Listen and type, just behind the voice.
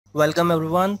Welcome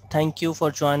everyone. Thank you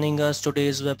for joining us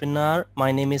today's webinar.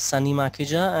 My name is Sunny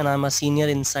Makija and I'm a Senior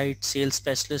Insight Sales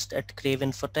Specialist at Crave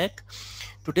Infotech.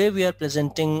 Today we are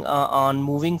presenting on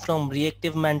moving from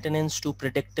reactive maintenance to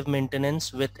predictive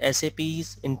maintenance with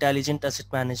SAP's Intelligent Asset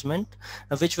Management,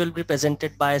 which will be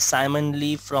presented by Simon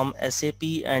Lee from SAP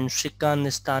and Shrikant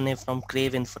Nistane from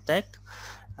Crave Infotech.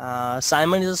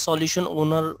 Simon is a solution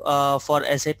owner for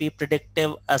SAP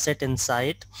Predictive Asset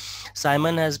Insight.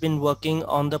 Simon has been working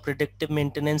on the predictive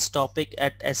maintenance topic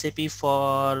at SAP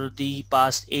for the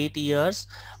past 8 years,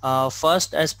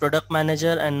 first as product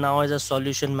manager and now as a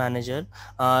solution manager.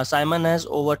 Simon has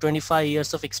over 25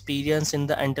 years of experience in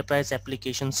the enterprise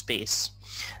application space.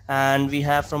 And we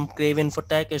have from Crave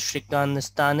Infotech is Shrikant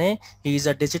Nistane. He is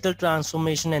a digital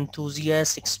transformation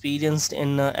enthusiast experienced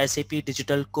in SAP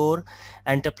Digital Core,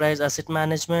 Enterprise Asset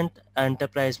Management,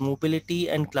 Enterprise Mobility,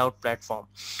 and Cloud Platform.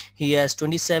 He has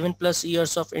 27 plus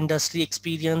years of industry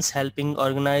experience helping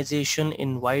organization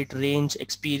in wide range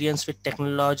experience with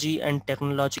technology and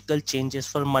technological changes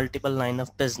for multiple line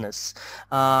of business.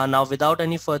 Now, without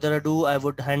any further ado, I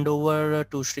would hand over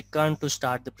to Shrikant to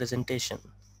start the presentation.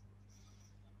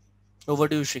 Over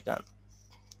to you, Shrikant.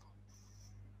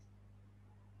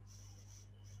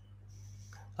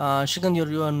 Shrikant,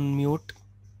 you're on mute.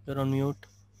 You're on mute.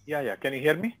 Yeah. Can you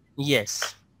hear me?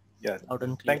 Yes. Yes. Loud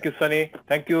and clear. Thank you, Sunny.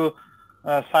 Thank you,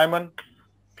 Simon.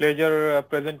 Pleasure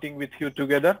presenting with you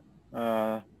together.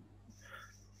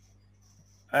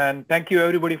 And thank you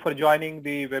everybody for joining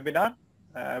the webinar.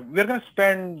 We're going to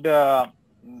spend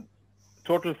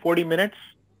total 40 minutes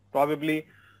probably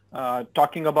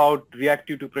talking about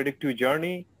reactive to predictive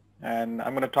journey. And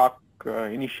I'm going to talk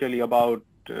initially about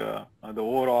the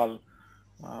overall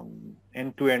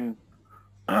end-to-end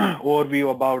overview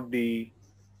about the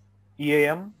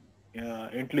EAM,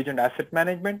 Intelligent Asset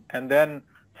Management, and then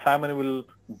Simon will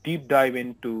deep dive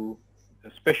into,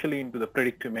 especially into the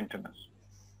predictive maintenance.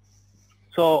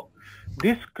 So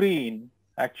this screen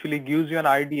actually gives you an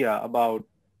idea about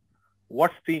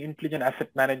what's the Intelligent Asset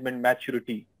Management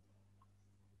maturity.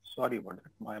 Sorry about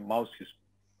that, my mouse is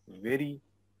very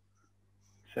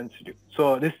sensitive.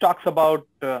 So this talks about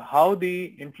how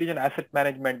the Intelligent Asset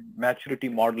Management maturity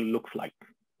model looks like.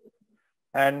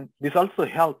 And this also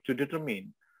helps to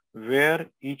determine where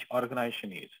each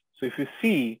organization is. So if you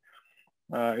see,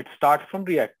 it starts from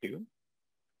reactive,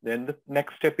 then the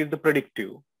next step is the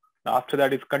predictive. After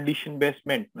that is condition-based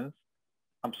maintenance.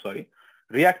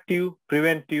 Reactive,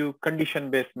 preventive,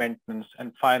 condition-based maintenance,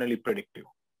 and finally predictive.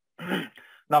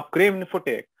 Now, Crave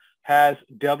Infotech has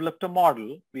developed a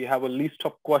model. We have a list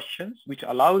of questions which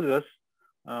allows us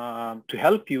to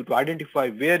help you to identify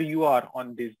where you are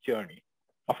on this journey.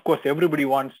 Of course, everybody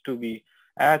wants to be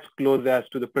as close as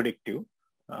to the predictive,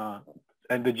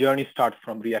 and the journey starts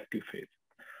from reactive phase.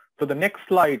 So the next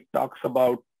slide talks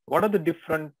about what are the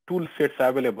different tool sets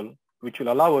available which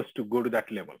will allow us to go to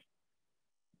that level.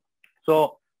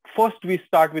 So first we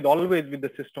start with always with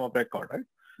the system of record, right?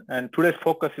 And today's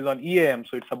focus is on EAM.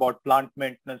 So it's about plant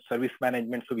maintenance, service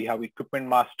management. So we have equipment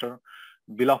master,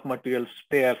 bill of materials,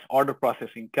 spares, order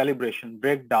processing, calibration,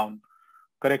 breakdown,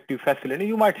 corrective facility.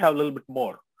 You might have a little bit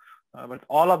more, but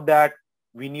all of that,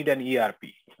 we need an ERP.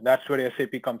 That's where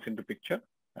SAP comes into picture.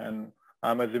 And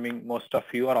I'm assuming most of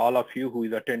you or all of you who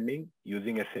is attending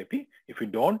using SAP. If you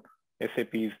don't,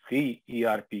 SAP is the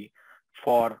ERP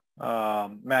for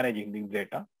managing the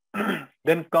data.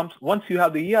 Then comes, once you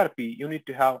have the ERP, you need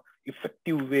to have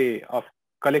effective way of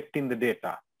collecting the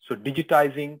data. So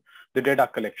digitizing the data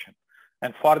collection.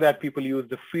 And for that, people use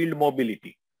the field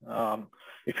mobility.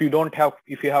 If you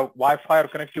have Wi-Fi or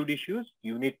connectivity issues,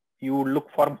 you look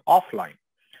for offline.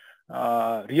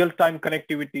 Real-time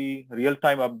connectivity,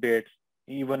 real-time updates,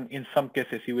 even in some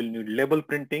cases, you will need label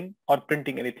printing or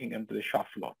printing anything into the shop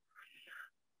floor.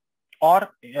 Or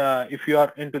if you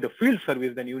are into the field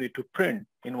service, then you need to print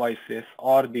invoices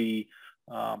or the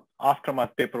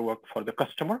aftermath paperwork for the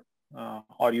customer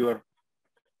or your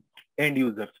end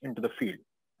users into the field.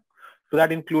 So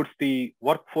that includes the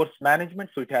workforce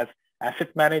management. So it has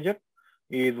asset manager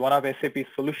is one of SAP's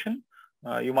solution.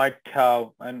 You might have,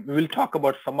 and we will talk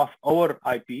about some of our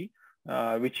IP,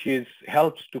 which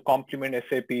helps to complement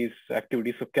SAP's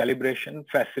activities of calibration,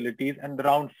 facilities, and the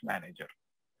rounds manager.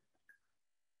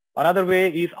 Another way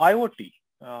is IoT.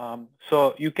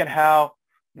 So you can have,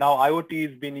 now IoT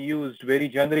is being used very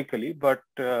generically, but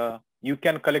you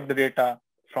can collect the data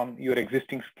from your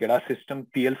existing SCADA system,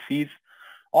 PLCs,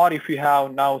 or if you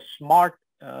have now smart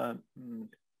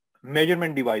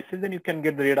measurement devices, then you can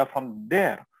get the data from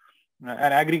there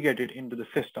and aggregate it into the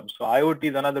system. So IoT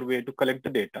is another way to collect the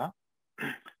data.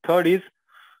 Third is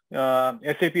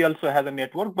SAP also has a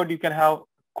network, but you can have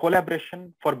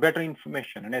collaboration for better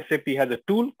information. And SAP has a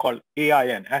tool called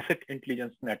AIN, Asset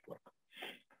Intelligence Network.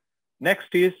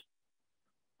 Next is,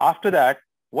 after that,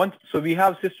 so we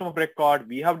have system of record,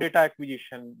 we have data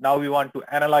acquisition. Now we want to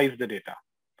analyze the data.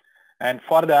 And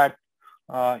for that,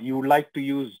 you would like to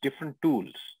use different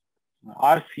tools: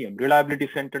 RCM, reliability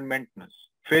centered maintenance,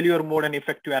 failure mode and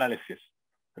effective analysis,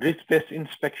 risk-based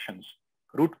inspections,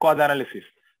 root cause analysis.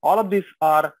 All of these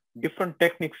are different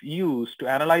techniques used to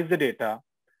analyze the data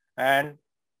and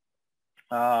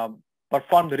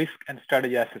perform the risk and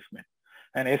strategy assessment.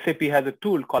 And SAP has a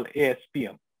tool called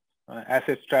ASPM,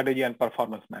 Asset Strategy and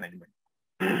Performance Management.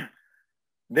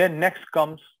 Then next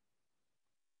comes,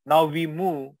 now we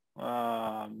move,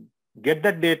 get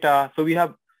that data. So we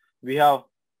have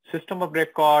system of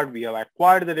record, we have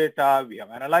acquired the data, we have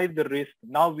analyzed the risk.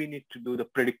 Now we need to do the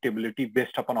predictability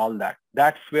based upon all that.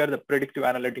 That's where the predictive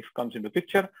analytics comes into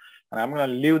picture. And I'm going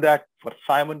to leave that for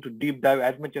Simon to deep dive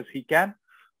as much as he can.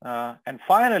 And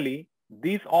finally,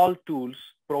 these all tools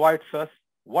provides us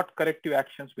what corrective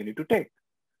actions we need to take.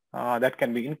 That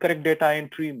can be incorrect data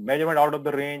entry, measurement out of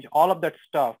the range, all of that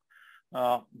stuff.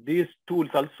 These tools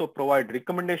also provide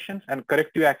recommendations and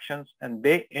corrective actions, and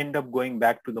they end up going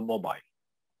back to the mobile.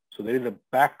 So there is a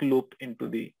back loop into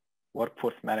the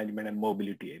workforce management and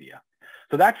mobility area.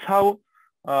 So that's how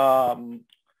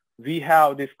we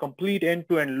have this complete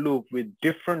end-to-end loop with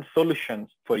different solutions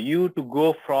for you to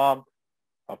go from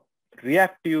a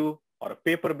reactive or a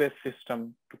paper-based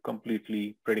system to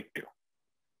completely predictive.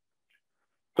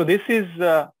 So this is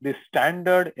the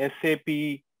standard SAP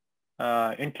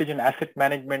Intelligent Asset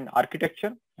Management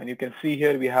architecture. And you can see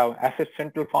here we have Asset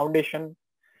Central Foundation,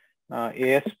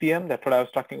 ASPM, that's what I was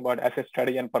talking about, Asset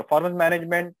Strategy and Performance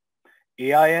Management,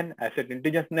 AIN, Asset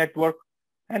Intelligence Network,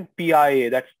 and PIA,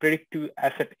 that's Predictive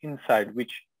Asset Insight,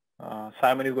 which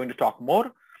Simon is going to talk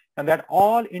more. And that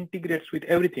all integrates with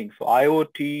everything. So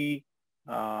IoT,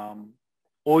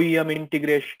 OEM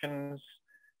integrations,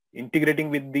 integrating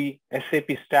with the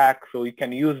SAP stack. So you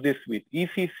can use this with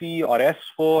ECC or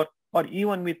S4 or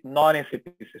even with non-SAP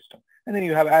system. And then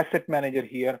you have Asset Manager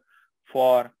here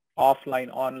for offline,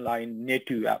 online,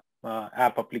 native app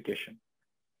application.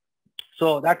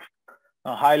 So that's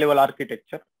a high-level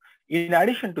architecture. In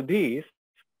addition to this,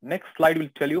 next slide will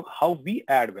tell you how we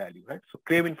add value, right? So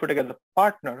Crave Infotech as a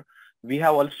partner, we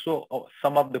have also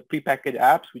some of the prepackaged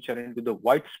apps which are into the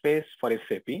white space for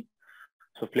SAP.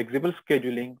 So flexible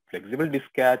scheduling, flexible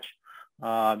dispatch,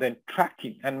 then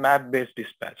tracking and map-based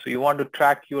dispatch. So you want to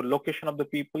track your location of the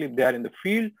people if they are in the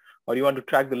field, or you want to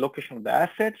track the location of the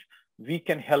assets, we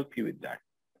can help you with that.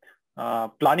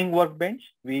 Planning Workbench,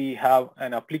 we have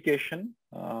an application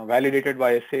validated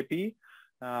by SAP,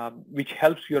 which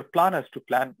helps your planners to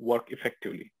plan work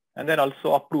effectively. And then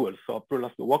also approval. So approval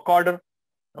of the work order,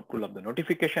 approval of the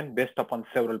notification based upon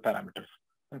several parameters.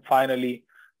 And finally,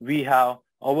 we have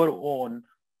our own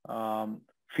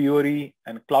Fiori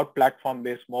and cloud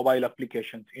platform-based mobile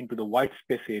applications into the white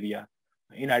space area,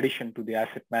 in addition to the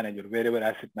asset manager, wherever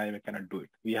asset manager cannot do it.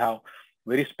 We have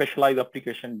very specialized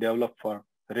application developed for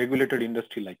regulated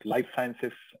industry like life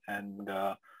sciences and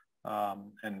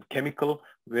chemical,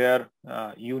 where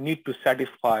you need to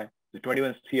satisfy the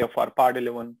 21 CFR Part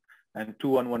 11 and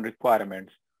 211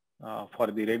 requirements for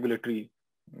the regulatory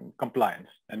compliance,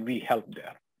 and we help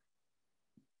there.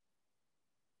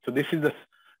 So this is the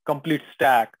complete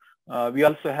stack. We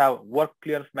also have work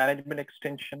clearance management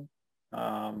extension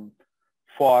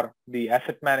for the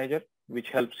asset manager, which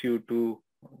helps you to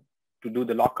do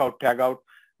the lockout, tagout,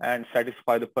 and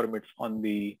satisfy the permits on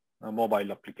the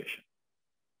mobile application.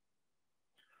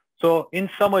 So in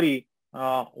summary,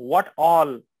 what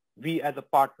all we as a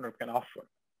partner can offer.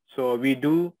 So we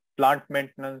do plant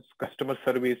maintenance, customer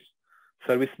service,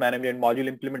 service management, module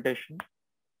implementation,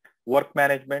 work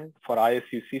management for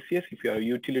ISU CCS if you are a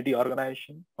utility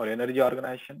organization or energy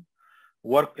organization,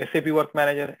 SAP Work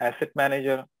Manager, Asset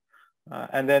Manager,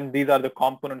 and then these are the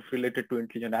components related to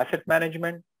intelligent asset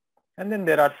management. And then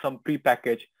there are some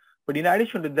pre-packaged. But in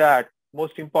addition to that,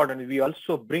 most important, we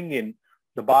also bring in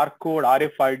the barcode,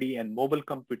 RFID, and mobile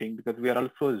computing, because we are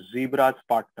also Zebra's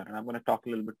partner, and I'm going to talk a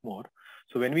little bit more.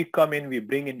 So when we come in, we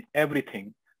bring in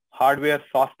everything, hardware,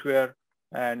 software,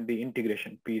 and the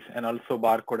integration piece, and also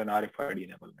barcode and RFID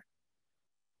enablement.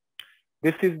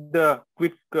 This is the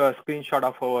quick screenshot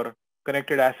of our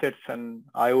connected assets and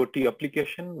IoT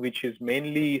application, which is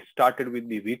mainly started with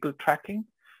the vehicle tracking,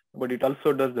 but it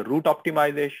also does the route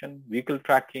optimization, vehicle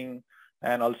tracking,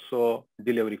 and also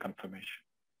delivery confirmation.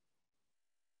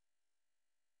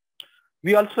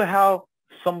 We also have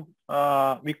some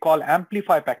we call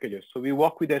amplify packages. So we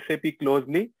work with SAP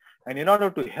closely, and in order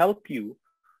to help you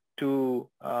to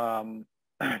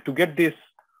to get this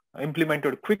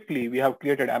implemented quickly, we have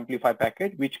created Amplify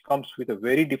package, which comes with a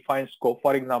very defined scope.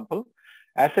 For example,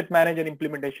 asset manager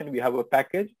implementation, we have a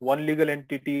package, one legal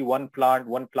entity, one plant,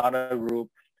 one planner group,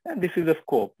 and this is the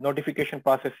scope: notification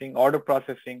processing, order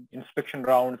processing, inspection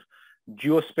rounds,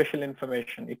 geospatial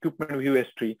information, equipment view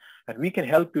history, and we can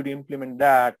help you to implement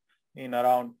that in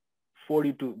around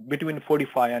between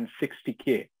 45 and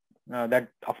 60K. That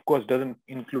of course doesn't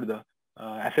include the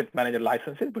asset manager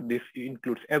licenses, but this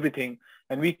includes everything,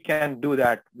 and we can do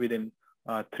that within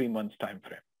 3 months time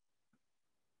frame.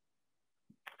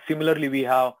 Similarly, we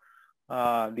have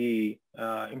the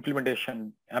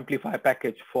implementation Amplify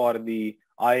package for the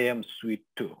IAM suite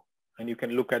too, and you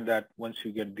can look at that once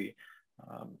you get the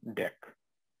deck.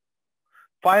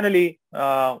 Finally,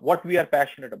 what we are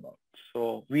passionate about.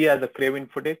 So we as a Crave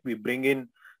Infotech, we bring in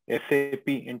SAP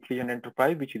Intelligent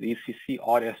Enterprise, which is ECC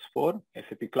or S4,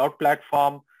 SAP Cloud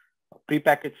Platform,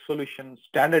 prepackaged solutions,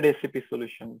 standard SAP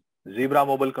solution, Zebra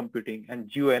mobile computing, and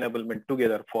geo enablement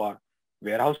together for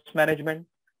warehouse management,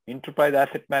 enterprise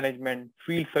asset management,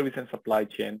 field service and supply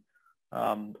chain.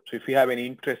 So if you have any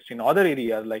interest in other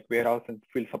areas like warehouse and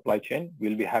field supply chain,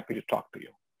 we'll be happy to talk to you.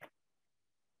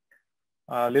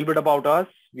 A little bit about us.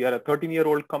 We are a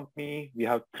 13-year-old company. We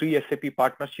have 3 SAP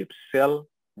partnerships: sell,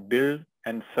 build,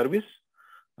 and service.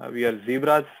 We are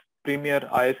Zebra's premier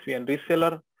ISV and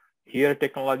reseller, Here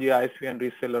Technology ISV and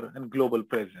reseller, and global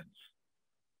presence.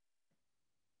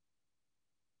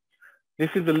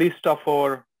 This is the list of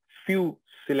our few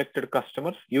selected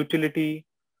customers: utility,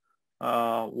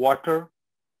 water,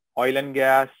 oil and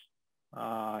gas,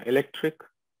 electric,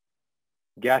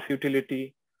 gas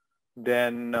utility,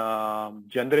 then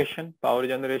generation, power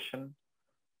generation,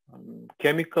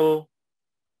 chemical,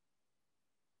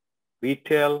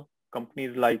 retail,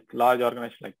 companies like large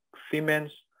organizations like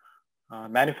Siemens,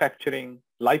 manufacturing,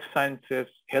 life sciences,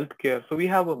 healthcare. So we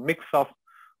have a mix of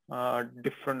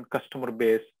different customer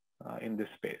base in this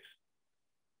space.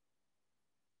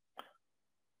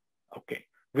 Okay,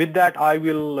 with that, I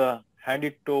will hand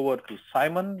it over to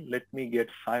Simon. Let me get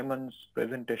Simon's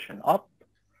presentation up.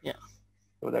 Yeah.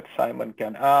 So that Simon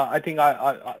can, I think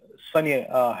Sunny,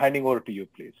 handing over to you,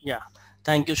 please. Yeah,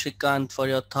 thank you, Shrikant, for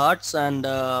your thoughts, and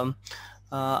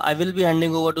I will be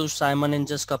handing over to Simon in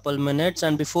just couple minutes.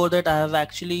 And before that, I have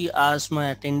actually asked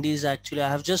my attendees, I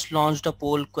have just launched a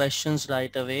poll questions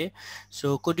right away.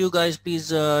 So could you guys please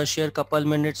share a couple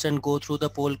minutes and go through the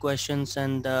poll questions,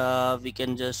 and we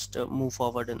can just move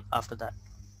forward after that.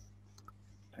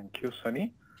 Thank you,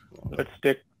 Sunny. Let's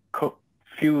take a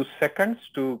few seconds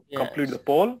to complete the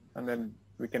poll, and then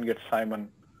we can get Simon.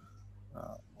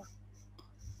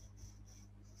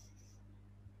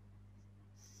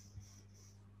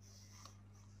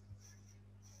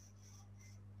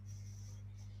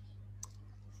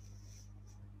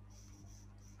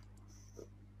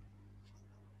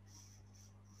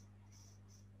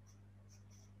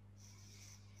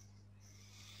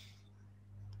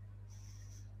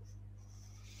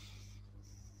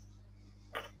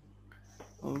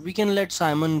 We can let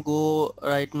Simon go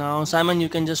right now. Simon, you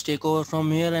can just take over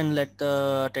from here and let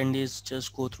the attendees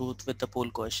just go through with the poll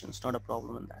questions. Not a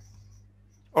problem in that.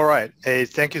 All right. Hey,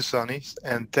 thank you, Sonny,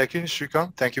 and thank you,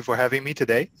 Shrikant. Thank you for having me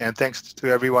today, and thanks to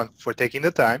everyone for taking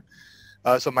the time.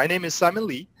 So my name is Simon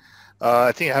Lee.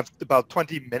 I think I have about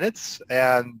 20 minutes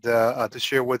and to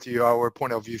share with you our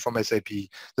point of view from SAP.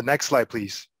 The next slide,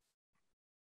 please.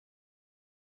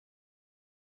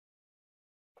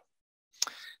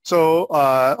 So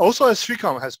also, as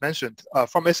Shrikant has mentioned,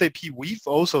 from SAP, we've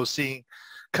also seen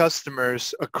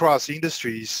customers across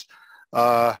industries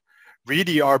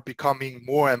really are becoming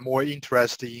more and more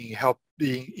interested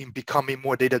in becoming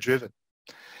more data-driven,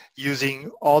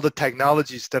 using all the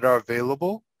technologies that are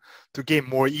available to gain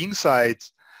more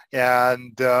insights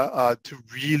and to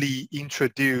really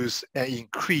introduce and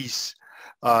increase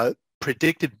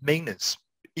predictive maintenance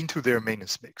into their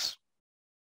maintenance mix.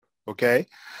 Okay,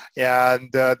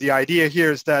 and the idea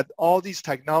here is that all these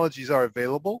technologies are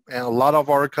available, and a lot of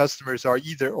our customers are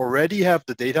either already have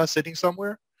the data sitting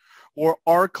somewhere or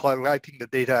are collecting the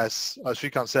data, as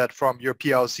Shrikant said, from your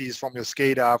PLCs, from your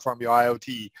SCADA, from your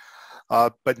IoT.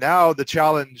 But now the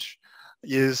challenge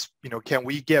is, can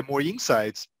we get more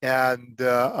insights and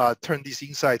turn these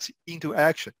insights into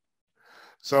action?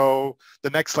 So the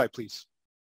next slide, please.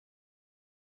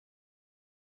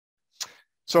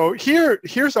 So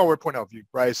here's our point of view,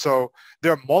 right? So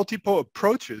there are multiple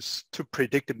approaches to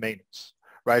predictive maintenance,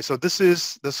 right? So this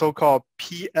is the so-called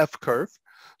PF curve.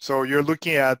 So you're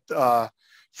looking at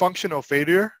functional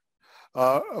failure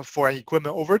for an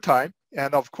equipment over time.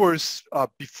 And of course,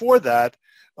 before that,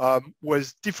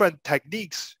 with different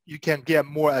techniques, you can get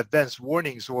more advanced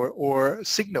warnings or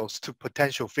signals to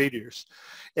potential failures.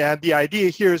 And the idea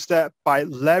here is that by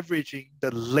leveraging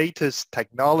the latest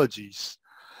technologies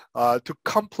to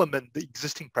complement the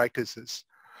existing practices,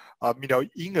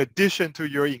 in addition to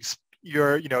your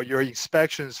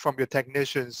inspections from your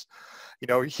technicians,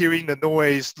 hearing the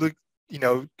noise,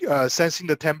 sensing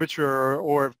the temperature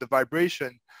or the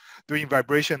vibration, doing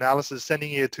vibration analysis,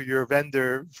 sending it to your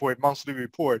vendor for a monthly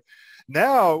report.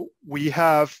 Now we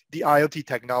have the IoT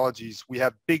technologies. We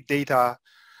have big data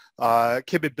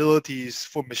capabilities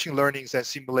for machine learnings and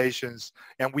simulations,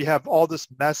 and we have all this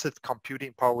massive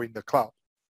computing power in the cloud.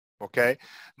 Okay,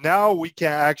 now we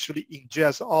can actually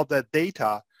ingest all that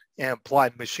data and apply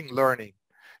machine learning,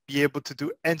 be able to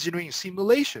do engineering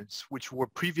simulations, which were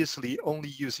previously only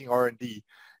using R&D,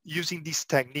 using these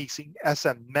techniques in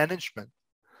asset management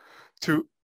to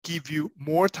give you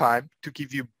more time, to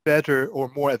give you better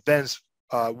or more advanced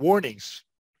warnings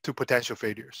to potential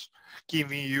failures,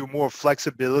 giving you more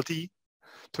flexibility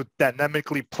to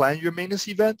dynamically plan your maintenance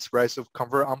events, right? So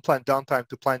convert unplanned downtime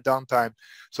to planned downtime,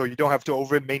 so you don't have to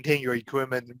over-maintain your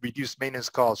equipment and reduce maintenance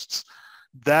costs.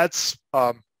 That's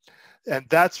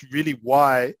really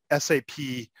why SAP,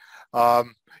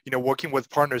 working with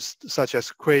partners such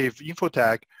as Crave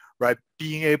Infotech, right,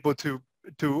 being able to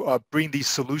bring these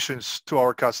solutions to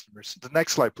our customers. The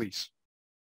next slide, please.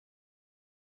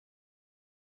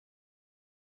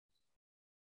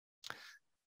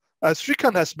 As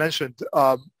Srikant has mentioned,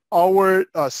 our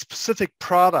specific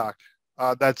product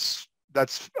that's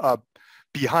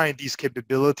behind these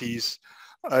capabilities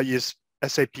is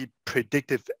SAP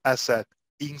Predictive Asset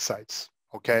Insights.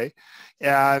 Okay,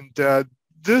 and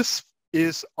this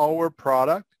is our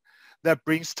product that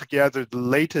brings together the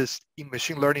latest in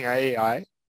machine learning and AI,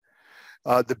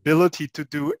 the ability to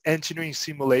do engineering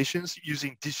simulations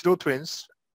using digital twins,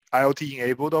 IoT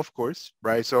enabled, of course,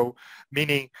 right? So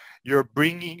meaning you're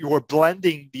blending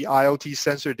the IoT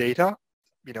sensor data,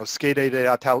 SCADA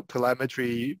data,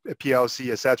 telemetry,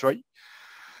 PLC, etc.,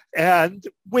 and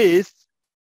with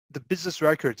the business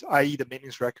records, i.e. the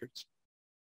maintenance records,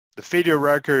 the failure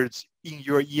records in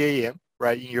your EAM,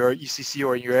 right, in your ECC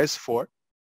or in your S4,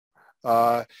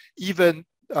 even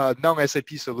non-SAP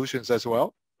solutions as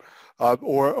well,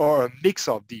 or a mix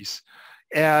of these.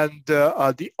 And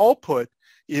the output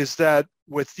is that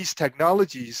with these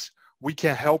technologies, we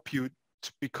can help you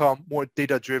to become more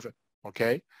data-driven,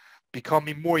 okay?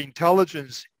 Becoming more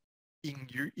intelligent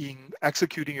in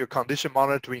executing your condition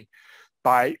monitoring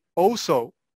by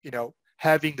also,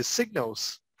 having the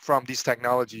signals from these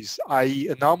technologies, i.e.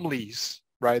 anomalies,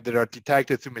 right, that are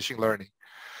detected through machine learning.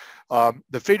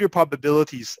 The failure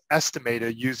probabilities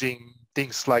estimated using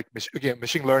things like, again,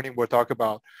 machine learning we'll talk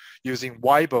about, using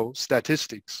WIBO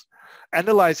statistics,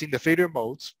 analyzing the failure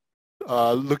modes,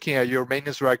 looking at your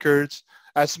maintenance records,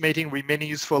 estimating remaining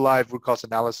useful life, root cause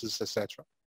analysis, etc.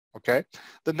 Okay,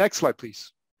 the next slide,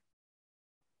 please.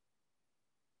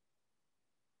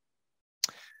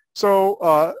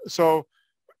 So,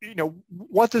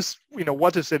 what does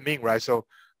it mean, right? So,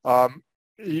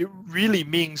 it really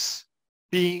means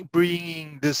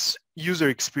bringing this user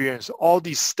experience, all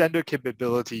these standard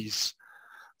capabilities,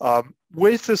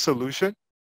 with a solution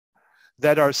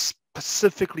that are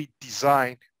specifically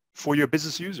designed for your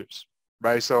business users,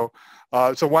 right? So,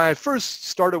 so when I first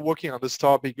started working on this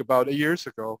topic about 8 years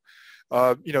ago,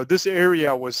 this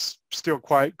area was still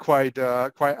quite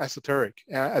esoteric.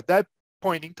 And at that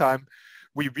point in time,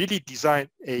 we really designed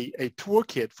a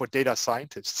toolkit for data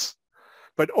scientists.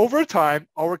 But over time,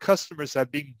 our customers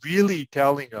have been really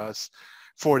telling us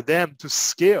for them to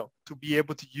scale, to be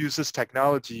able to use this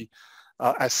technology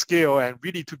at scale and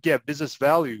really to get business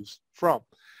values from,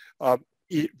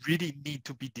 it really need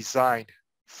to be designed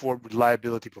for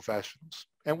reliability professionals.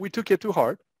 And we took it to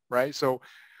heart, right? So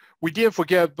we didn't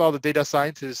forget about the data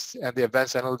scientists and the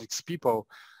advanced analytics people.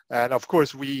 And of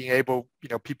course, we enable,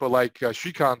 people like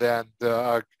Srikant and,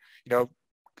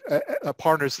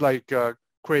 partners like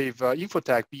Crave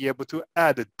Infotech be able to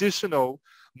add additional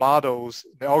models,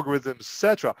 the algorithms,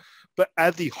 etc. But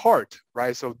at the heart,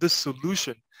 right? So this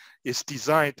solution is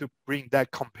designed to bring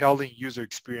that compelling user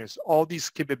experience, all these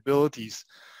capabilities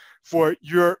for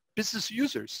your business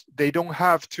users. They don't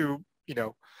have to,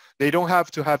 they don't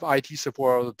have to have IT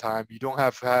support all the time. You don't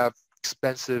have to have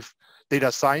expensive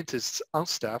data scientists on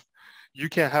staff. You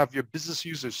can have your business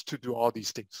users to do all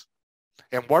these things.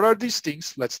 And what are these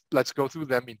things? Let's go through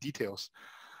them in details.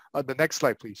 The next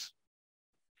slide, please.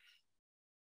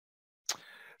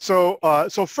 So,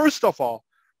 so first of all,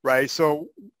 right? So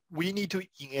we need to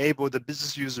enable the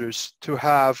business users to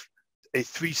have a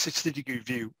 360-degree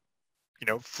view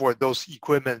for those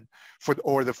equipment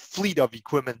or the fleet of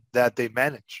equipment that they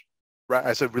manage, right?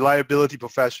 As a reliability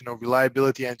professional,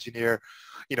 reliability engineer,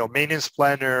 maintenance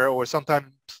planner, or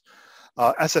sometimes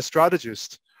as a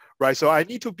strategist, right? So I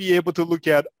need to be able to look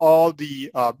at all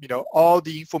the, all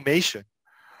the information,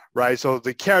 right? So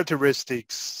the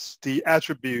characteristics, the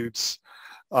attributes,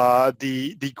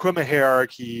 the equipment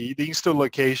hierarchy, the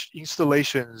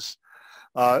installations,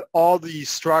 all the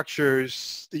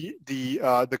structures,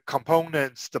 the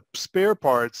components, the spare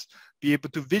parts, be able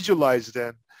to visualize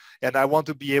them, and I want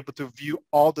to be able to view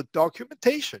all the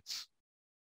documentations.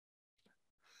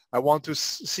 I want to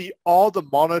see all the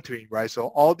monitoring, right? So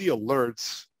all the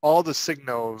alerts, all the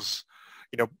signals,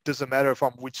 doesn't matter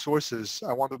from which sources.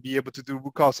 I want to be able to do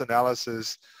root cause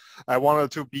analysis. I wanted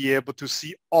to be able to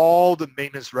see all the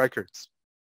maintenance records.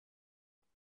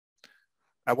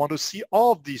 I want to see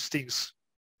all of these things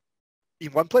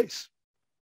in one place.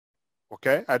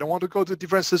 Okay, I don't want to go to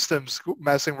different systems,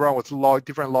 messing around with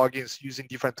different logins, using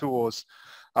different tools.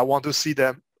 I want to see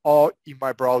them all in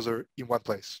my browser in one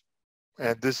place.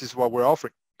 And this is what we're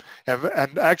offering.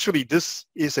 And actually, this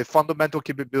is a fundamental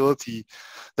capability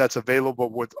that's available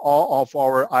with all of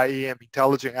our IAM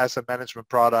intelligent asset management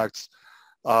products.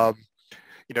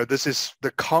 This is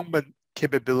the common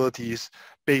capabilities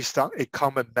based on a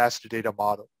common master data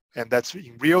model. And that's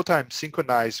in real time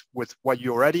synchronized with what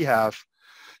you already have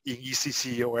in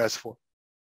ECC or S4.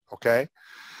 Okay.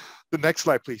 The next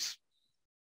slide, please.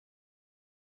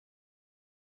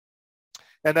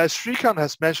 And as Srikanth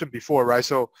has mentioned before, right?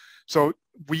 So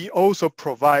we also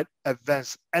provide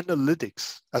advanced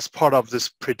analytics as part of this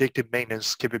predictive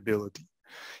maintenance capability.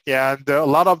 And a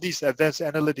lot of these advanced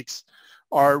analytics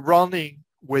are running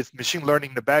with machine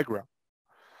learning in the background.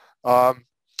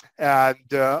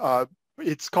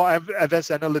 It's called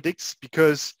advanced analytics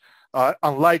because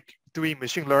unlike doing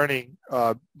machine learning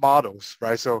models,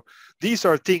 right? So these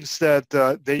are things that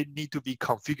they need to be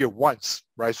configured once,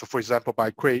 right? So for example,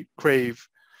 by Crave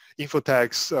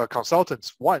Infotech's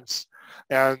consultants once,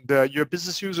 and your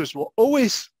business users will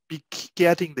always be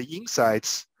getting the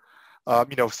insights,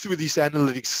 through these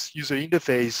analytics user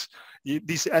interface.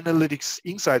 These analytics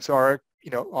insights are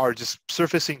just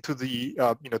surfacing to the,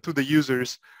 to the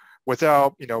users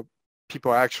without,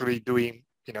 people actually doing,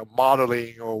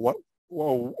 modeling or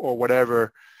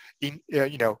whatever.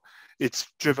 It's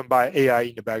driven by AI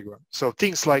in the background. So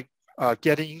things like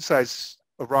getting insights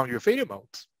around your failure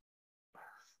modes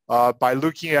by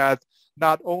looking at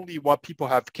not only what people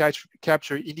have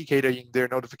captured indicator in their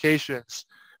notifications,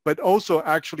 but also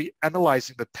actually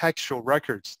analyzing the textual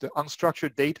records, the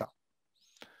unstructured data.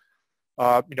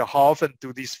 How often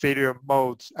do these failure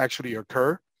modes actually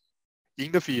occur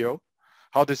in the field?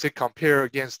 How does it compare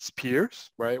against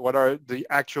peers, right? What are the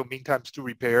actual mean times to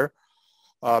repair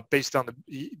based on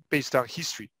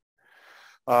history?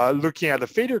 Looking at the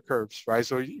failure curves, right?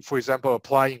 So for example,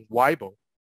 applying WIBO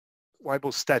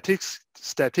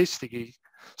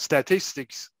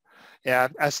statistics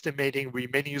and estimating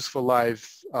remaining useful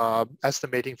life,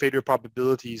 estimating failure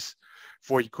probabilities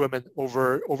for equipment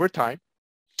over time,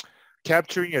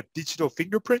 capturing a digital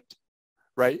fingerprint,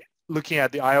 right? Looking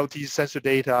at the IoT sensor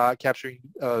data,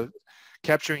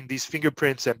 capturing these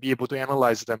fingerprints and be able to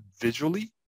analyze them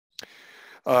visually,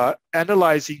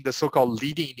 analyzing the so-called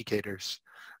leading indicators,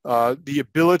 the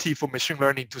ability for machine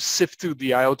learning to sift through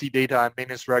the IoT data and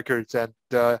maintenance records and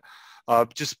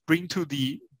just bring to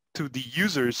the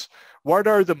users what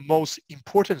are the most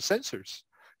important sensors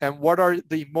and what are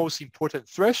the most important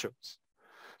thresholds.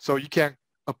 So you can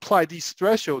apply these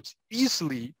thresholds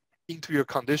easily into your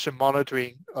condition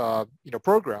monitoring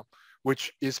program,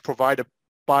 which is provided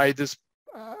by this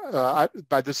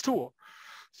tool.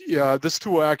 This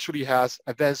tool actually has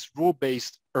advanced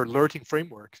rule-based alerting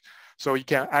frameworks, so you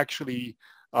can actually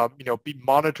be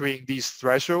monitoring these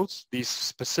thresholds, these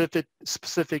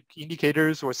specific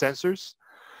indicators or sensors.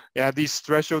 And these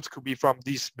thresholds could be from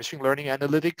these machine learning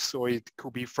analytics, or it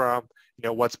could be from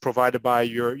what's provided by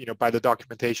your by the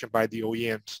documentation by the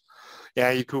OEMs.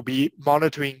 And you could be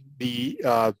monitoring the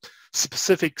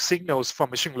specific signals from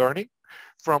machine learning,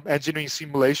 from engineering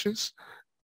simulations,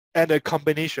 and a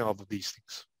combination of these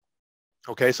things.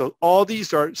 Okay, so all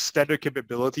these are standard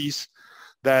capabilities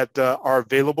that are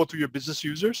available to your business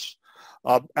users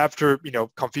after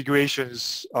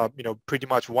configurations pretty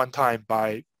much one time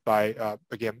by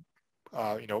again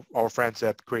our friends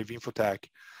at Crave Infotech,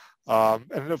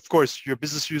 and of course your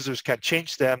business users can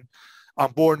change them,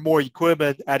 onboard more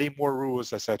equipment, adding more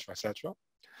rules, etc., etc.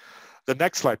 The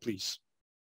next slide, please.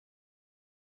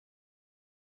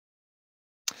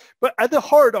 But at the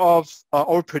heart of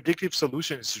our predictive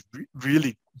solutions is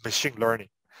really machine learning.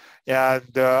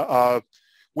 And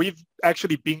we've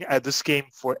actually been at this game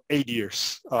for 8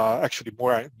 years, actually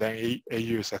more than 8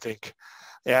 years, I think.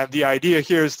 And the idea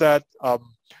here is that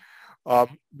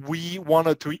we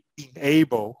wanted to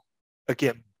enable,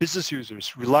 again, business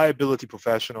users, reliability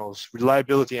professionals,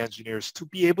 reliability engineers to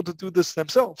be able to do this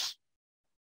themselves.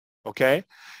 Okay,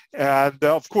 and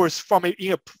of course, from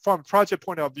a project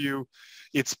point of view,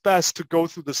 it's best to go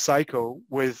through the cycle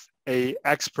with a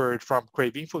expert from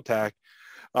Crave Infotech.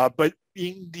 But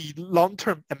in the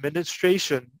long-term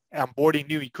administration, onboarding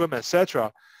new equipment,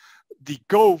 etc., the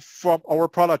goal from our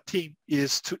product team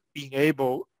is to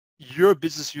enable your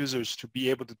business users to be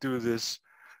able to do this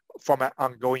from an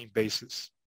ongoing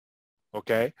basis.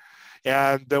 Okay,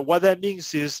 and what that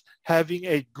means is having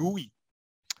a GUI.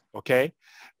 Okay,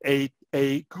 a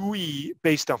GUI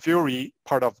based on Fiori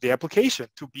part of the application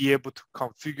to be able to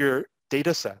configure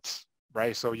data sets,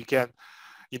 right? So you can,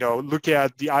 look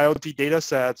at the IoT data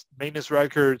sets, maintenance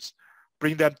records,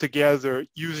 bring them together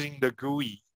using the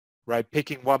GUI, right?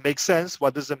 Picking what makes sense,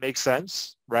 what doesn't make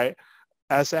sense, right?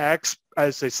 As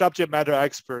a subject matter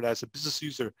expert, as a business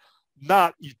user,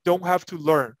 you don't have to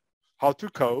learn how to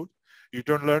code. You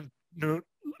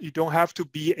don't have to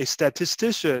be a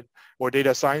statistician or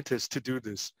data scientist to do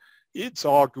this. It's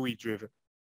all GUI driven,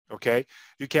 okay?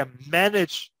 You can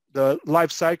manage the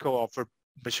life cycle of a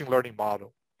machine learning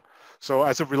model. So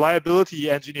as a reliability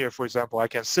engineer, for example, I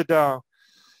can sit down,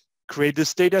 create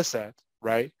this data set,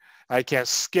 right? I can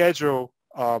schedule,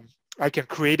 I can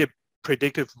create a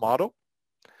predictive model.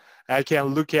 I can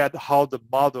look at how the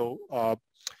model,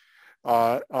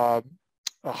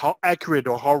 how accurate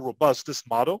or how robust this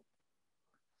model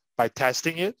by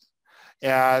testing it,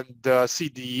 and see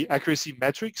the accuracy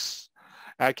metrics.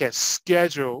 I can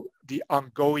schedule the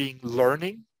ongoing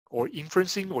learning or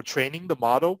inferencing or training the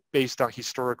model based on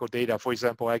historical data. For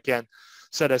example, I can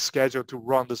set a schedule to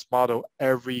run this model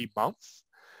every month,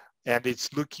 and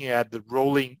it's looking at the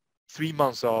rolling 3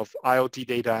 months of IoT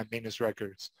data and maintenance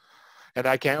records. And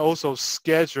I can also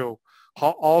schedule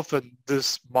how often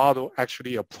this model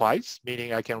actually applies,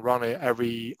 meaning I can run it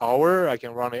every hour, I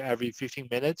can run it every 15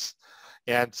 minutes,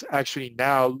 and actually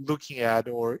now looking at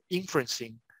or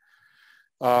inferencing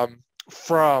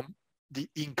from the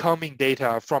incoming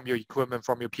data from your equipment,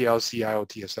 from your PLC,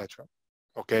 IoT, etc.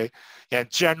 Okay, and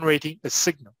generating a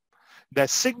signal. That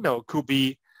signal could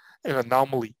be an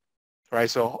anomaly, right?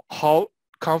 So how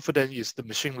confident is the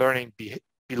machine learning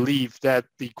believe that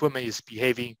the equipment is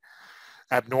behaving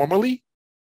abnormally?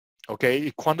 Okay,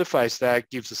 it quantifies that,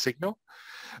 gives a signal,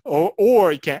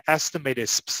 or it can estimate a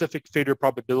specific failure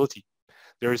probability.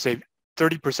 There is a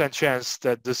 30% chance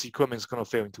that this equipment is going to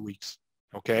fail in 2 weeks.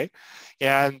 Okay,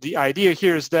 and the idea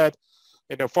here is that,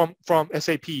 from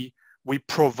SAP, we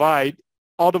provide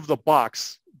out of the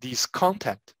box these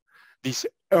content, these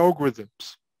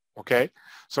algorithms. Okay,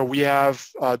 so we have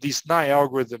these 9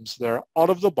 algorithms that are out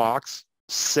of the box,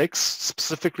 6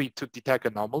 specifically to detect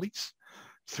anomalies,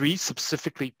 3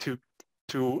 specifically to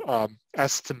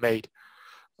estimate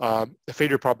the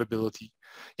failure probability,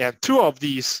 and 2 of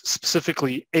these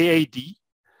specifically AAD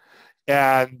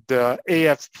and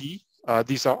AFP.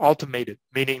 These are automated,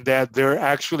 meaning that they're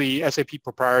actually SAP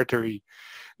proprietary.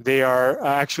 They are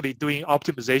actually doing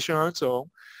optimization on its own.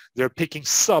 They're picking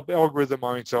sub-algorithm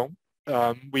on its own.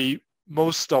 We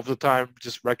most of the time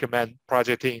just recommend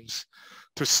project teams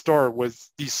to start with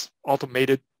these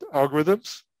automated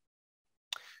algorithms.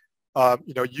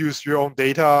 Use your own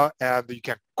data, and you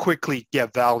can quickly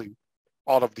get value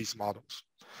out of these models.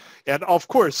 And of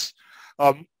course,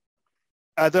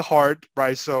 at the heart,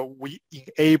 right, so we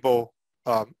enable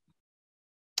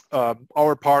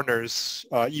our partners,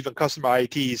 even customer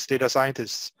ITs, data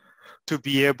scientists, to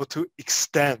be able to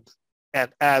extend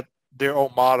and add their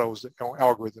own models, their own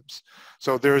algorithms.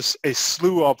 So there's a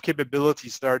slew of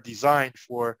capabilities that are designed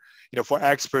for, for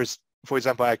experts, for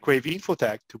example, at Crave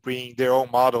Infotech, to bring their own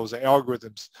models and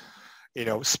algorithms,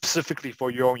 specifically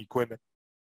for your own equipment,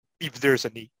 if there's a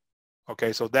need.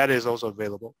 Okay, so that is also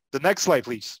available. The next slide,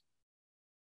 please.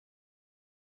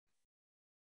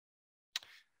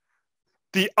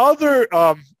 The other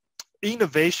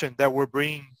innovation that we're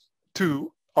bringing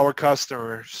to our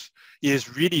customers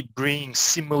is really bringing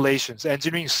simulations,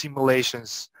 engineering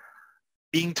simulations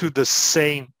into the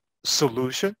same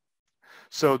solution,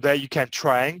 so that you can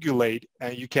triangulate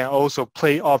and you can also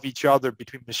play off each other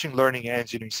between machine learning and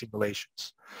engineering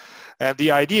simulations. And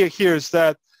the idea here is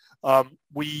that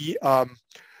we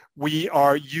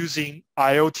are using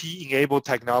IoT-enabled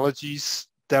technologies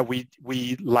that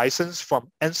we license from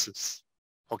ANSYS.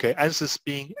 Okay, ANSYS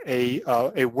being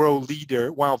a world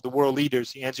leader, one of the world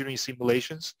leaders in engineering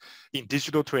simulations in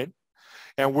digital twin.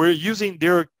 And we're using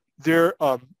their their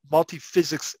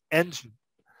multi-physics engine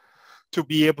to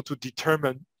be able to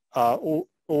determine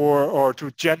or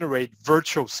to generate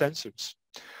virtual sensors.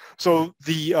 So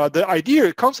the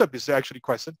idea concept is actually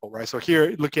quite simple, right? So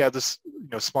here, looking at this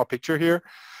small picture here,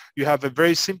 you have a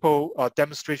very simple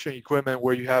demonstration equipment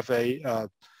where you have a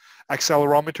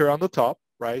accelerometer on the top,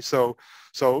 right? So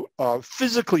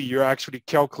physically, you're actually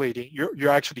calculating, you're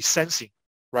actually sensing,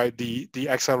 right, the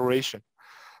acceleration.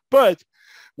 But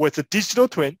with the digital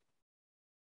twin,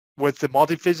 with the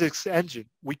multi-physics engine,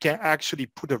 we can actually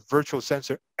put a virtual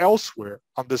sensor elsewhere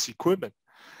on this equipment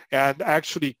and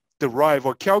actually derive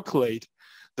or calculate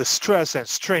the stress and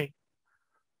strain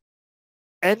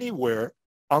anywhere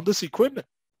on this equipment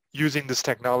using this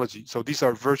technology. So these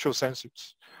are virtual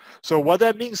sensors. So what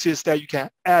that means is that you can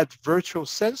add virtual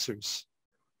sensors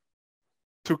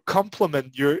to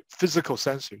complement your physical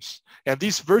sensors. And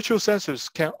these virtual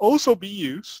sensors can also be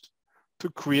used to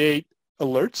create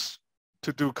alerts,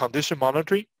 to do condition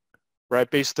monitoring, right,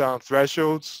 based on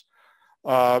thresholds,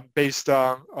 based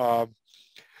on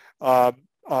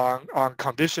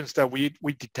conditions that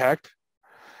we detect.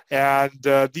 And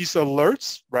these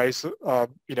alerts, right, so,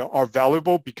 are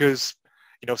valuable because,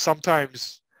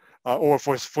 sometimes, or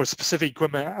for specific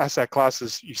equipment asset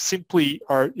classes, you simply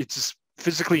it's just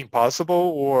physically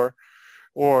impossible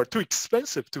or too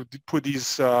expensive to put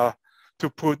these to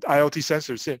put IoT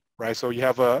sensors in, right? So you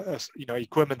have a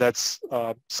equipment that's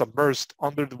submerged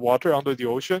under the water, under the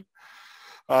ocean,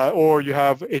 or you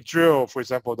have a drill, for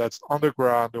example, that's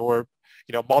underground, or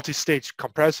multi-stage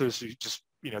compressors. You just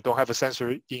don't have a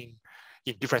sensor in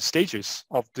different stages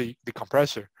of the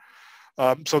compressor.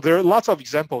 So there are lots of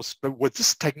examples, but with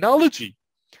this technology,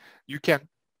 you can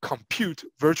compute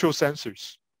virtual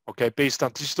sensors, okay, based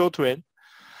on digital twin,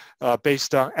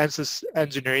 based on ANSYS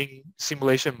engineering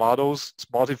simulation models,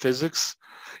 multi-physics.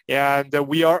 And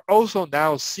we are also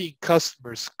now seeing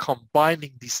customers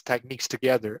combining these techniques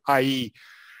together, i.e.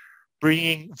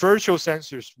 bringing virtual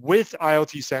sensors with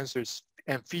IoT sensors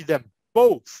and feed them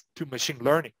both to machine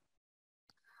learning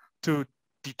to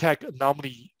detect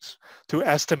anomalies, to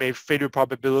estimate failure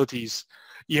probabilities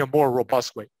in a more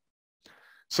robust way.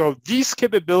 So these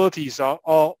capabilities are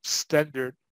all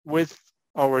standard with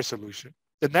our solution.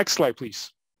 The next slide,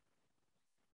 please.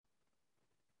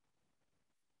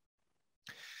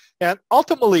 And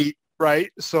ultimately,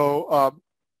 right, so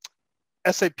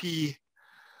SAP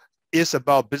is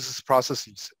about business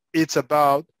processes. It's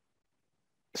about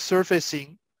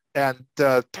surfacing and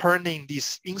turning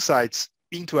these insights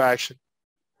into action,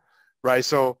 right?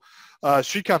 So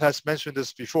Srikant has mentioned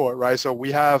this before, right? So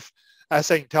we have,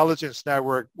 as an intelligence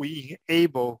network, we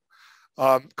enable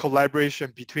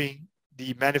collaboration between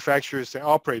the manufacturers and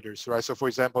operators, right? So for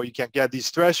example, you can get these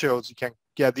thresholds, you can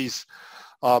get these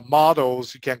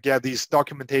models, you can get these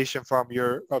documentation from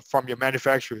your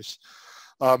manufacturers.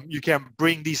 You can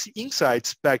bring these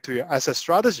insights back to your asset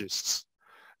strategists.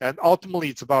 And ultimately,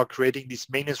 it's about creating these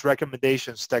maintenance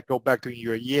recommendations that go back to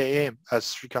your EAM, as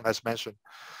Srikant has mentioned,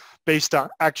 based on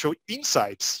actual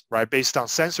insights, right? Based on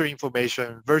sensor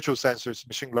information, virtual sensors,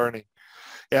 machine learning,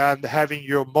 and having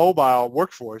your mobile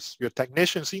workforce, your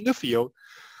technicians in the field,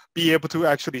 be able to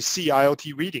actually see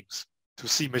IoT readings, to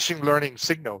see machine learning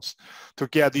signals, to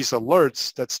get these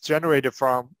alerts that's generated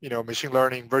from machine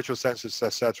learning, virtual sensors,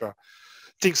 etc.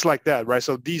 Things like that, right?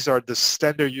 So these are the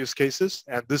standard use cases,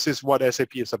 and this is what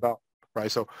SAP is about,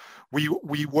 right? So we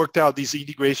worked out these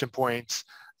integration points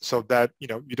so that you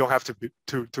don't have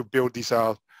to build these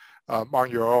out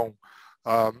on your own.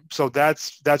 So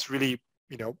that's really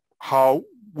how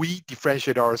we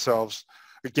differentiate ourselves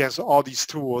against all these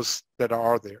tools that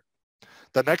are out there.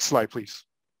 The next slide, please.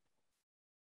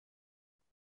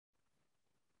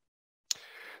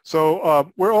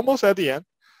 So we're almost at the end.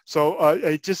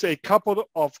 So just a couple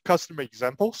of customer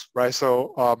examples, right?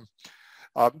 So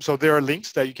so there are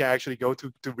links that you can actually go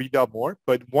to read out more.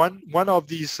 But one of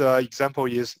these example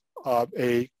is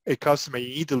a customer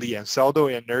in Italy, Ansaldo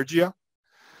Energia,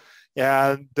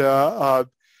 and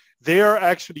they are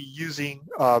actually using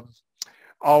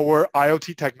our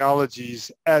IoT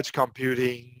technologies, edge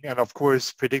computing, and of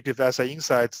course predictive asset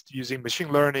insights using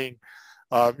machine learning,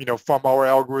 from our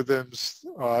algorithms,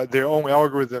 their own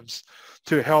algorithms,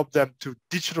 to help them to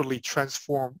digitally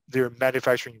transform their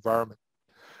manufacturing environment.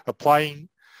 Applying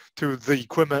to the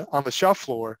equipment on the shop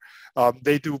floor,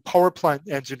 they do power plant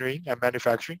engineering and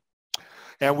manufacturing.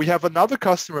 And we have another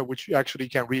customer which you actually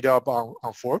can read up on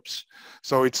Forbes.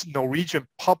 So it's Norwegian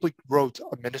Public Road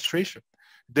Administration.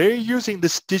 They're using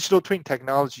this digital twin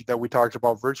technology that we talked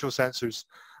about, virtual sensors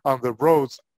on the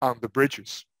roads, on the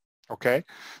bridges. Okay,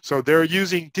 so they're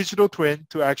using digital twin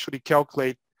to actually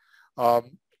calculate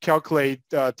calculate,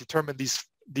 determine these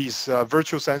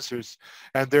virtual sensors,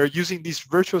 and they're using these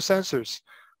virtual sensors,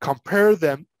 compare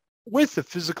them with the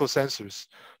physical sensors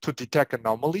to detect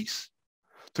anomalies,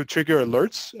 to trigger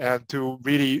alerts, and to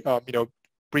really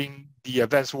bring the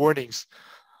advanced warnings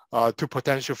to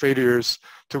potential failures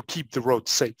to keep the road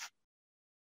safe.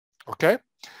 Okay,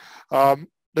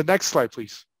 the next slide,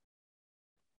 please.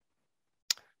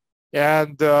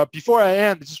 And before I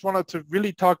end, I just wanted to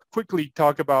really quickly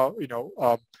talk about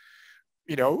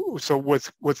so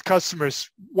with customers,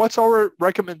 what's our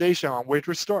recommendation on where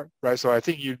to start, right? So I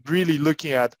think you're really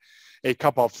looking at a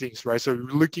couple of things, right? So you're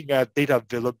looking at data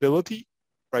availability,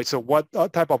 right? So what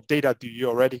type of data do you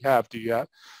already have? Do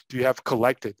you have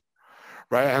collected,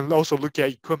 right? And also look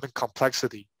at equipment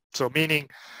complexity. So meaning,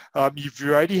 if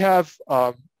you already have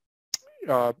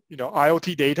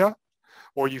IoT data,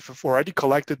 or you've already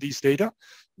collected these data,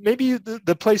 maybe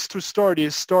the place to start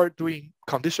is start doing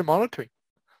condition monitoring.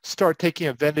 Start taking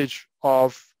advantage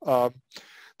of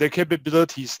the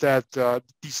capabilities that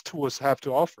these tools have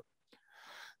to offer.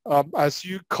 As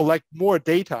you collect more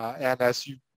data and as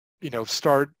you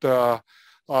start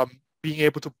being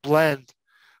able to blend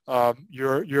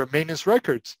your maintenance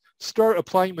records, start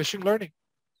applying machine learning,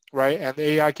 right? And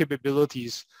AI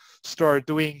capabilities, start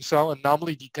doing some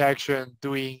anomaly detection,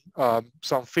 doing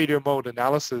some failure mode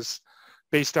analysis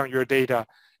based on your data.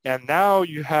 And now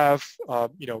you have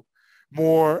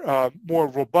more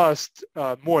robust,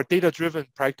 more data-driven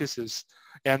practices,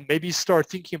 and maybe start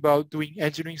thinking about doing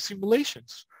engineering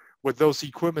simulations with those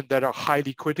equipment that are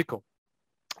highly critical,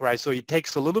 right? So it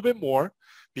takes a little bit more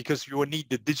because you will need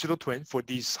the digital twin for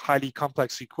these highly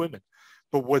complex equipment.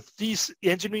 But with these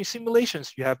engineering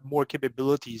simulations, you have more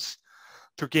capabilities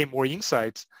to gain more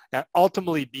insights and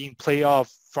ultimately being play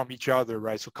off from each other,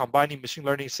 right? So combining machine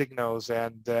learning signals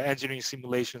and engineering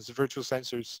simulations, virtual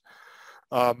sensors.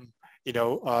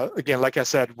 Again, like I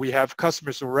said, we have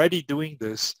customers already doing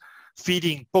this,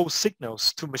 feeding both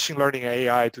signals to machine learning and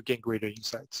AI to gain greater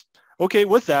insights. Okay,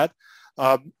 with that,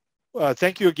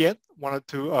 thank you again. Wanted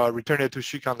to return it to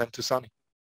Shrikant and to Sunny.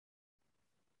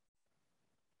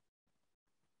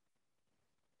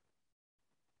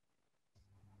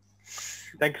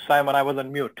 Thank you, Simon. I was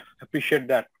on mute. Appreciate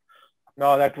that.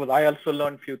 No, I also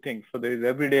learned a few things. So there is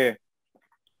every day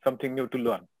something new to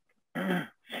learn.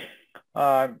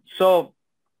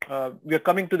 We are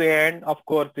coming to the end. Of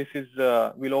course, this is,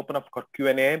 we'll open up for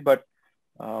Q&A, but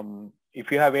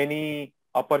if you have any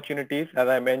opportunities, as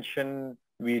I mentioned,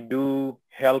 we do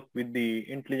help with the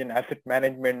intelligent asset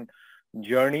management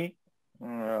journey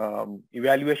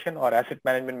evaluation or asset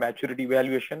management maturity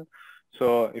evaluation.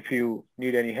 So if you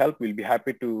need any help, we'll be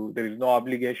happy to. There is no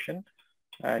obligation.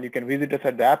 And you can visit us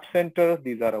at the App Center.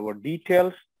 These are our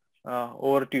details.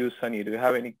 Over to you, Sunny. Do you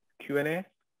have any Q&A?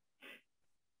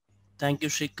 Thank you,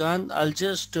 Shrikant. I'll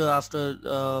just,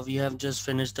 after we have just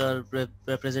finished our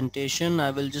representation,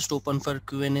 I will just open for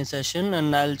Q&A session,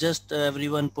 and I'll just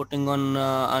everyone putting on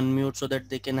unmute so that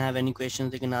they can have any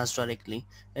questions they can ask directly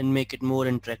and make it more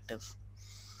interactive.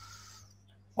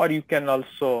 Or you can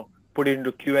also put it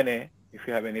into Q&A if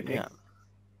you have anything. Yeah.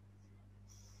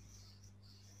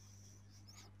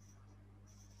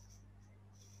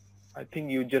 I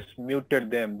think you just muted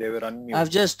them. They were unmuted. I've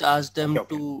just asked them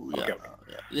okay. to, Okay.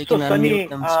 they so can Sunny, unmute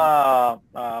themselves.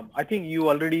 I think you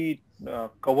already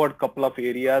covered a couple of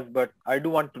areas, but I do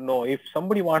want to know if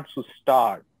somebody wants to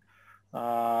start,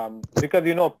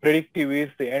 because predictive is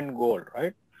the end goal,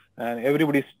 right? And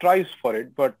everybody strives for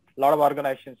it, but a lot of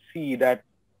organizations see that,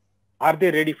 are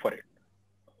they ready for it?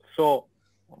 So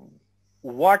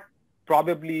what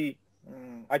probably,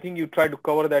 I think you tried to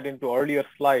cover that into earlier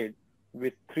slide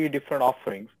with 3 different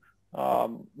offerings.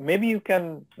 Maybe you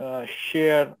can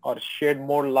share or shed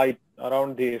more light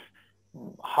around this,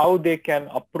 how they can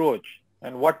approach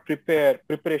and what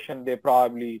preparation they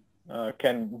probably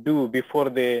can do before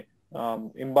they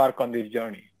embark on this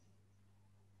journey.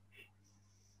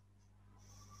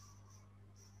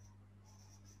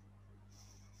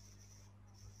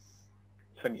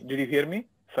 Sunny, did you hear me,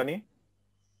 Sunny?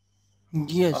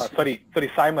 Yes. Sorry,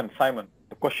 Simon.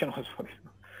 The question was for you.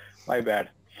 My bad.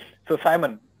 So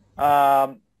Simon,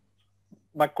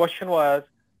 my question was,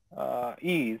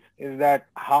 is that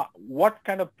what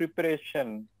kind of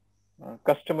preparation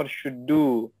customers should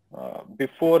do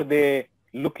before they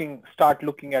start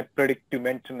looking at predictive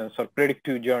maintenance or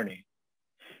predictive journey?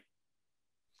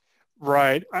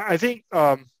 Right. I think,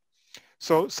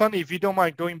 so Sunny, if you don't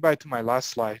mind going back to my last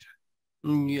slide.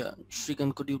 Yeah,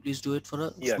 Shrikant, could you please do it for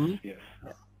us? Yes, me? yes.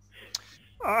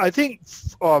 I think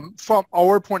from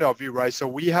our point of view, right, so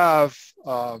we have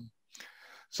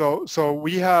So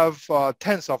we have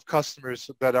tens of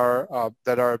customers that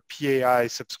are PAI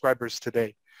subscribers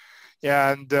today.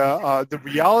 And the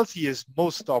reality is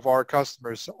most of our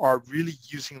customers are really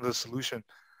using the solution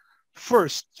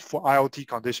first for IoT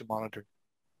condition monitoring.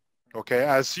 Okay,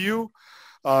 as you,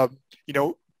 you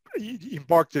know,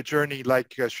 embark the journey like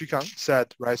Srikant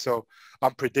said, right? So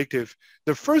on predictive,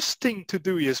 the first thing to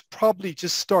do is probably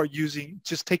just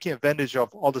taking advantage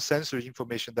of all the sensor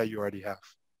information that you already have.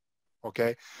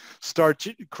 Okay, start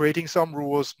creating some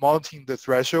rules, monitoring the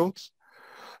thresholds.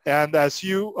 And as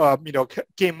you,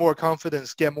 gain more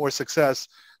confidence, get more success,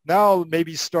 now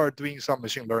maybe start doing some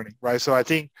machine learning, right? So I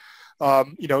think,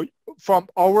 from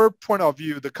our point of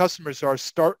view, the customers are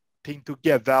starting to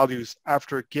get values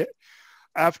after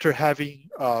having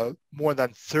more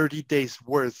than 30 days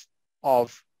worth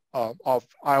of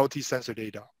IoT sensor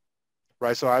data,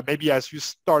 right? So maybe as you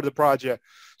start the project,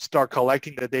 start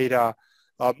collecting the data,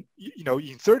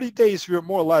 in 30 days, you're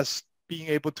more or less being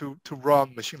able to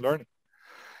run machine learning.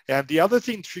 And the other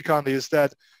thing, Srikant, is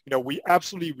that, we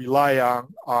absolutely rely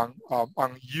on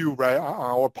you, right,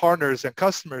 on our partners and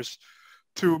customers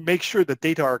to make sure the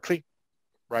data are clean,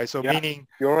 right? So Yeah,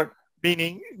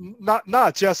 meaning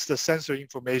not just the sensor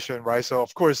information, right? So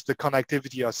of course the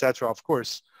connectivity, etc., of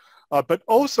course, but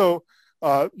also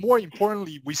more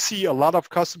importantly, we see a lot of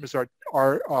customers are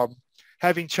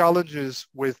having challenges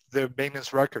with their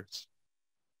maintenance records,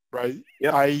 right?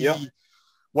 Yeah, i.e.,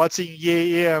 what's in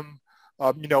EAM,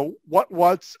 what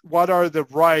are the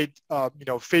right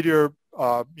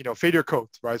failure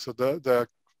codes, right? So the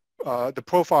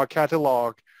profile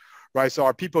catalog, right? So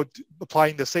are people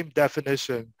applying the same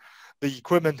definition, the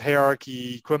equipment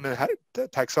hierarchy, equipment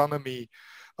taxonomy?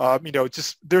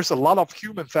 Just there's a lot of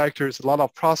human factors, a lot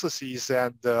of processes,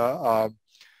 and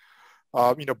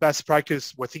best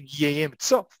practice within EAM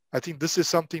itself. I think this is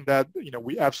something that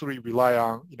we absolutely rely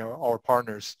on our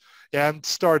partners, and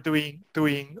start doing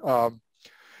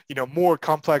more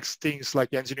complex things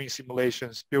like engineering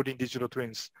simulations, building digital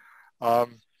twins.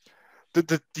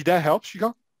 Did that help,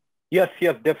 Srikant? Yes,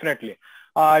 definitely.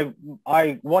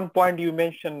 One point you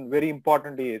mentioned very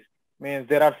important is,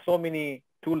 there are so many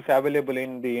tools available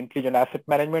in the intelligent asset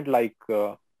management like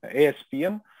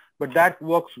ASPM, but that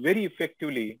works very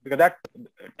effectively because that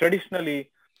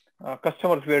traditionally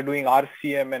customers were doing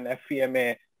RCM and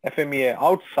FMEA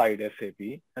outside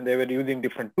SAP, and they were using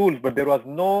different tools, but there was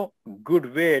no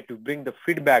good way to bring the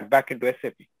feedback back into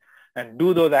SAP and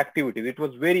do those activities. It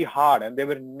was very hard, and they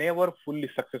were never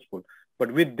fully successful.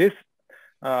 But with this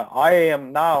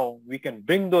IAM now, we can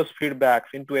bring those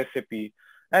feedbacks into SAP,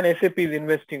 and SAP is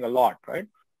investing a lot, right?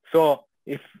 So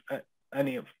if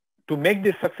to make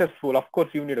this successful, of course,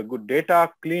 you need a good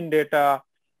data, clean data,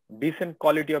 decent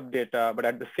quality of data, but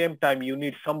at the same time, you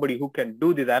need somebody who can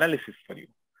do this analysis for you,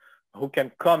 who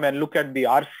can come and look at the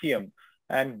RCM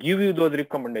and give you those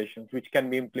recommendations which can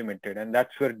be implemented. And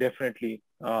that's where definitely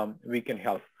we can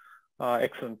help.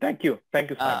 Excellent. Thank you. Thank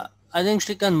you, Simon. I think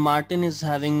Srikant Martin is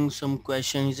having some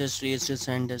questions. He just raised his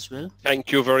hand as well.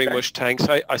 Thank you very much. Thanks.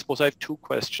 I suppose I have two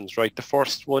questions, right? The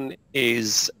first one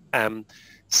is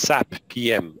SAP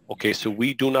PM. Okay, so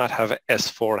we do not have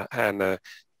S4HANA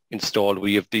installed.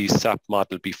 We have the SAP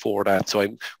model before that. So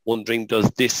I'm wondering, does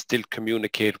this still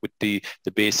communicate with the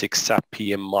basic SAP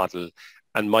PM model?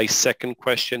 And my second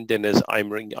question then is,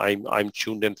 I'm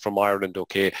tuned in from Ireland.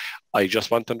 Okay, I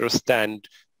just want to understand,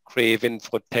 Crave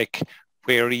Infotech,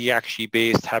 where are you actually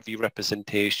based? Have you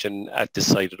representation at this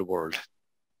side of the world?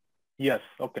 Yes.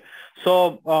 Okay.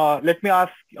 So let me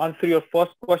answer your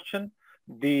first question.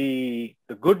 The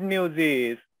good news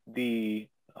is the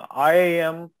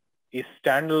IAM is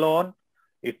standalone.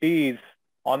 It is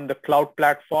on the cloud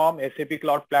platform, SAP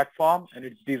cloud platform, and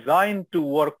it's designed to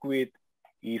work with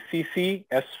ECC,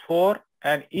 S4,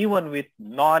 and even with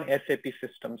non-SAP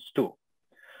systems too.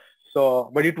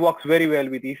 So, but it works very well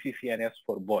with ECC and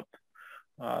S4 both.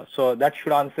 So that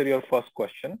should answer your first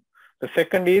question. The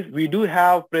second is, we do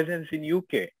have presence in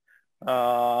UK,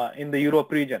 in the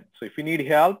Europe region. So if you need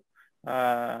help, we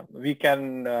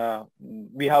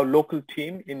have local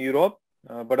team in Europe,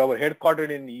 but our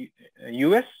headquartered in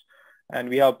US, and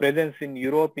we have presence in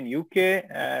Europe, in UK,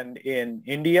 and in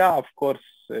India, of course,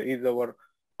 is our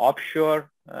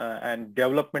offshore and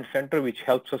development center, which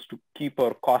helps us to keep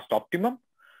our cost optimum.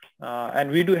 And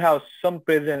we do have some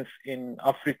presence in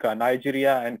Africa,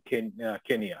 Nigeria, and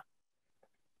Kenya.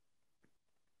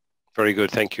 Very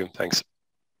good. Thank you. Thanks.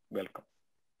 Welcome.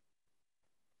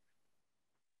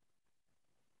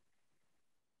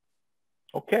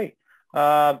 Okay.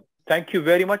 Thank you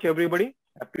very much, everybody.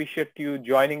 Appreciate you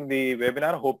joining the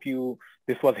webinar. Hope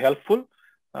this was helpful.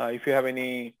 If you have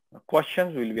any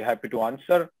questions, we'll be happy to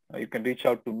answer. You can reach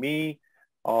out to me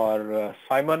or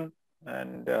Simon,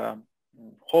 and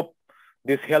hope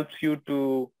this helps you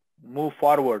to move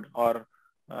forward or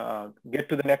get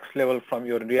to the next level from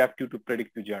your reactive to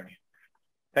predictive journey.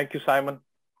 Thank you, Simon.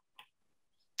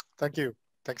 Thank you.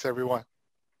 Thanks, everyone.